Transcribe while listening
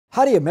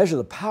How do you measure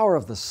the power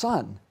of the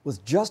sun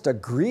with just a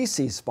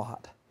greasy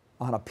spot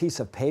on a piece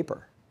of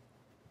paper?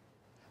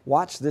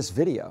 Watch this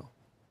video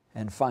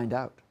and find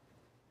out.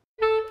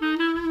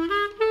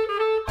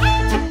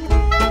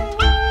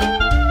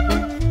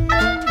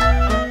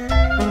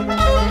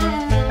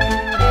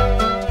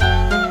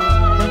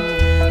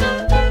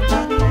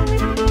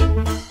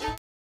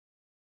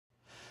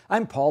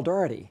 I'm Paul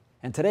Doherty,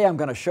 and today I'm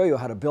going to show you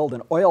how to build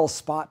an oil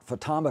spot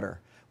photometer,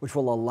 which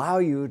will allow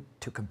you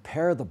to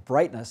compare the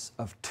brightness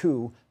of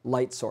two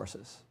light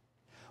sources.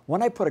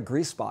 When I put a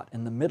grease spot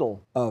in the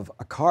middle of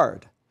a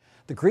card,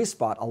 the grease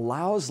spot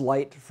allows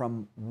light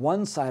from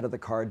one side of the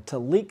card to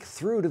leak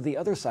through to the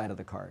other side of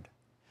the card.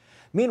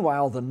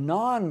 Meanwhile, the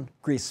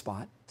non-grease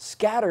spot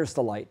scatters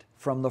the light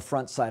from the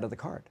front side of the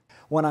card.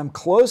 When I'm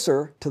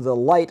closer to the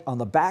light on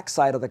the back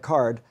side of the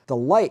card, the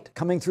light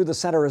coming through the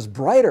center is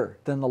brighter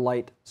than the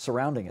light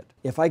surrounding it.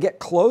 If I get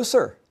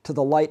closer to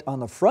the light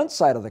on the front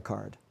side of the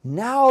card,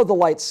 now the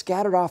light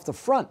scattered off the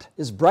front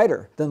is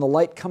brighter than the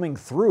light coming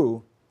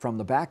through from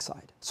the back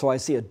side. So I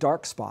see a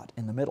dark spot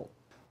in the middle.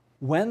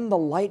 When the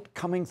light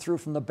coming through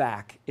from the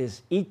back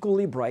is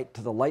equally bright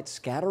to the light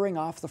scattering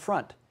off the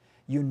front,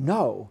 you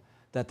know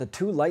that the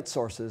two light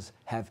sources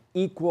have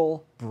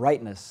equal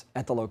brightness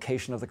at the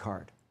location of the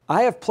card.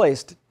 I have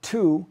placed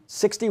two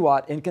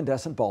 60-watt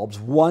incandescent bulbs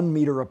 1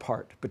 meter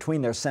apart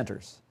between their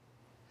centers.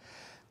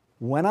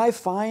 When I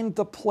find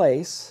the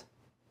place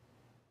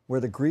where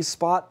the grease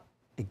spot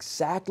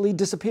exactly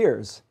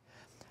disappears,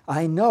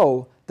 I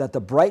know that the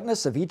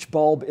brightness of each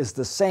bulb is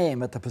the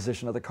same at the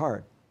position of the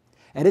card.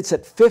 And it's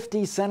at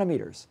 50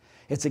 centimeters.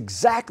 It's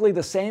exactly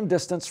the same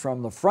distance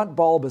from the front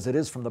bulb as it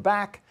is from the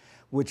back,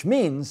 which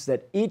means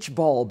that each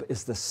bulb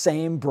is the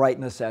same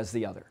brightness as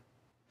the other.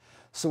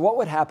 So what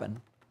would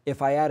happen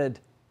if I added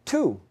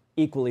two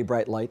equally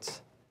bright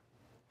lights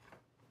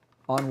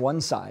on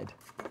one side?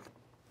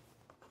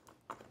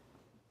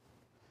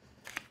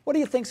 What do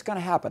you think is going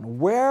to happen?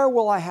 Where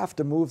will I have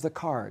to move the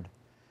card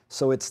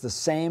so it's the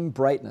same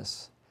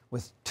brightness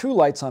with two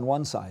lights on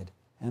one side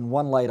and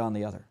one light on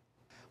the other?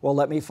 Well,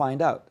 let me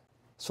find out.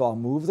 So I'll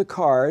move the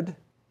card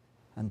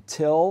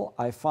until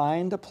I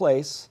find a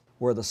place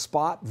where the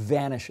spot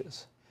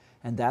vanishes,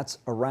 and that's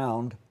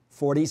around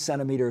 40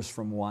 centimeters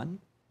from one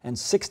and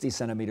 60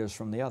 centimeters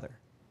from the other.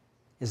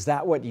 Is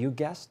that what you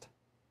guessed?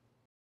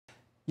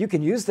 You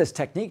can use this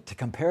technique to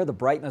compare the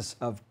brightness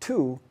of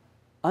two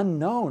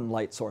unknown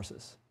light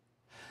sources.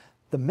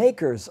 The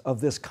makers of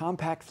this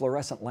compact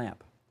fluorescent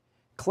lamp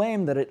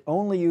claim that it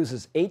only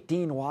uses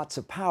 18 watts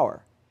of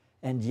power,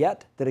 and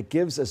yet that it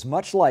gives as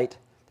much light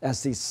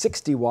as the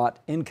 60-watt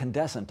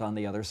incandescent on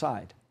the other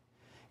side.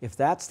 If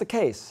that's the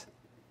case,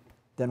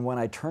 then when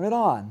I turn it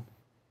on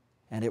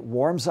and it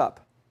warms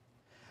up,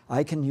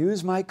 I can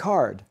use my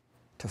card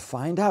to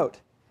find out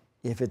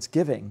if it's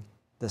giving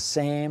the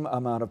same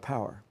amount of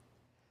power.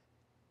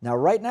 Now,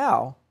 right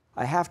now,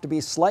 I have to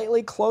be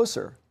slightly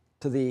closer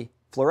to the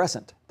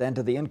fluorescent than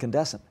to the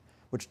incandescent,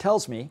 which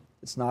tells me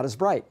it's not as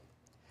bright.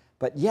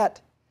 But yet,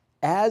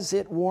 as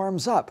it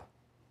warms up,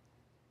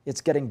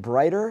 it's getting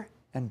brighter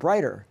and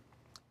brighter,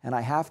 and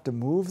I have to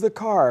move the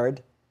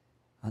card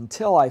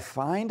until I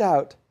find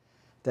out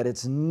that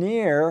it's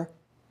near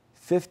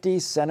 50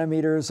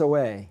 centimeters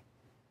away.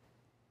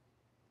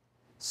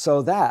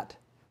 So that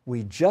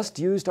we just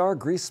used our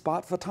grease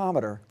spot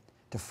photometer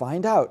to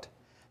find out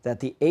that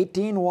the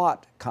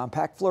 18-watt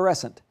compact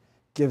fluorescent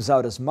gives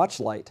out as much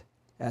light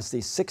as the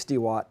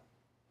 60-watt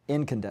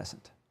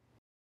incandescent.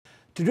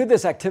 To do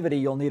this activity,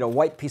 you'll need a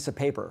white piece of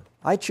paper.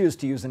 I choose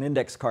to use an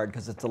index card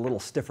because it's a little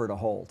stiffer to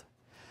hold.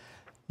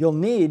 You'll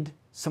need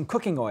some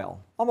cooking oil.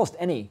 Almost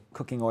any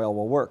cooking oil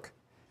will work.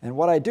 And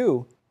what I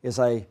do is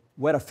I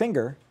wet a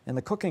finger in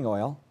the cooking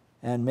oil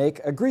and make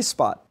a grease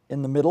spot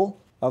in the middle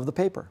of the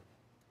paper.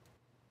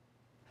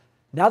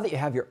 Now that you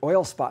have your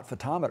oil spot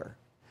photometer,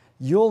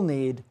 you'll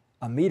need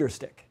a meter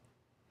stick.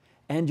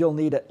 And you'll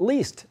need at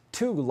least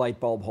two light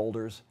bulb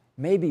holders,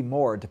 maybe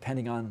more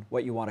depending on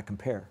what you want to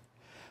compare.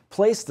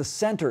 Place the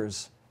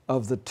centers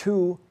of the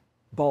two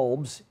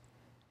bulbs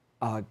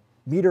a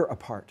meter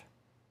apart.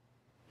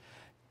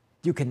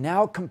 You can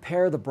now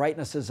compare the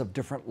brightnesses of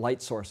different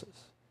light sources.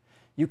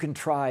 You can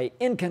try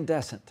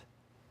incandescent,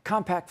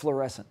 compact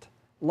fluorescent,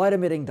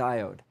 light-emitting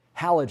diode,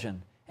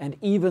 halogen, and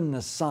even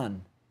the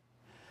sun.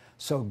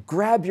 So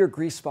grab your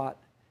grease spot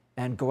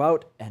and go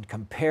out and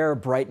compare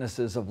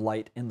brightnesses of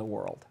light in the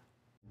world.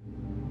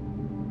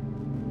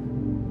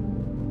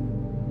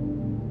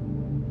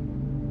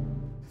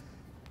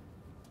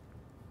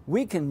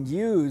 We can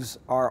use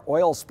our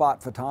oil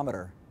spot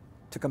photometer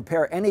to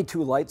compare any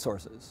two light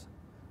sources.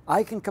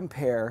 I can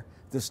compare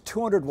this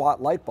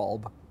 200-watt light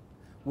bulb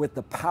with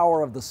the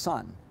power of the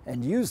sun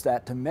and use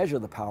that to measure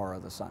the power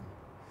of the sun.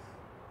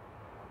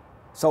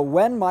 So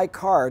when my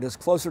card is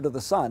closer to the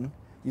sun,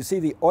 you see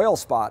the oil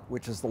spot,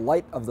 which is the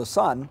light of the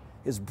sun,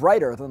 is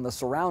brighter than the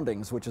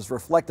surroundings, which is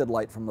reflected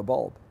light from the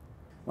bulb.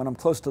 When I'm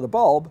close to the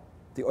bulb,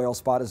 the oil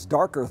spot is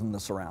darker than the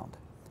surround.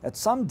 At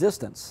some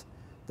distance,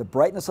 the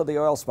brightness of the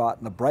oil spot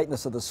and the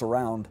brightness of the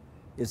surround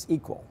is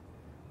equal.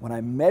 When I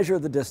measure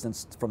the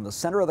distance from the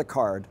center of the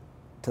card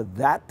to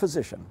that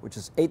position, which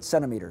is 8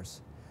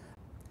 centimeters,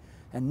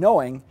 and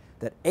knowing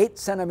that 8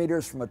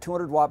 centimeters from a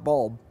 200-watt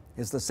bulb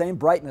is the same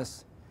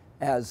brightness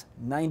as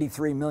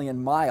 93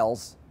 million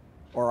miles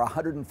or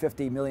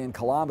 150 million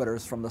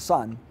kilometers from the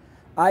sun,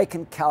 I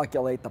can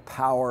calculate the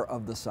power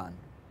of the sun.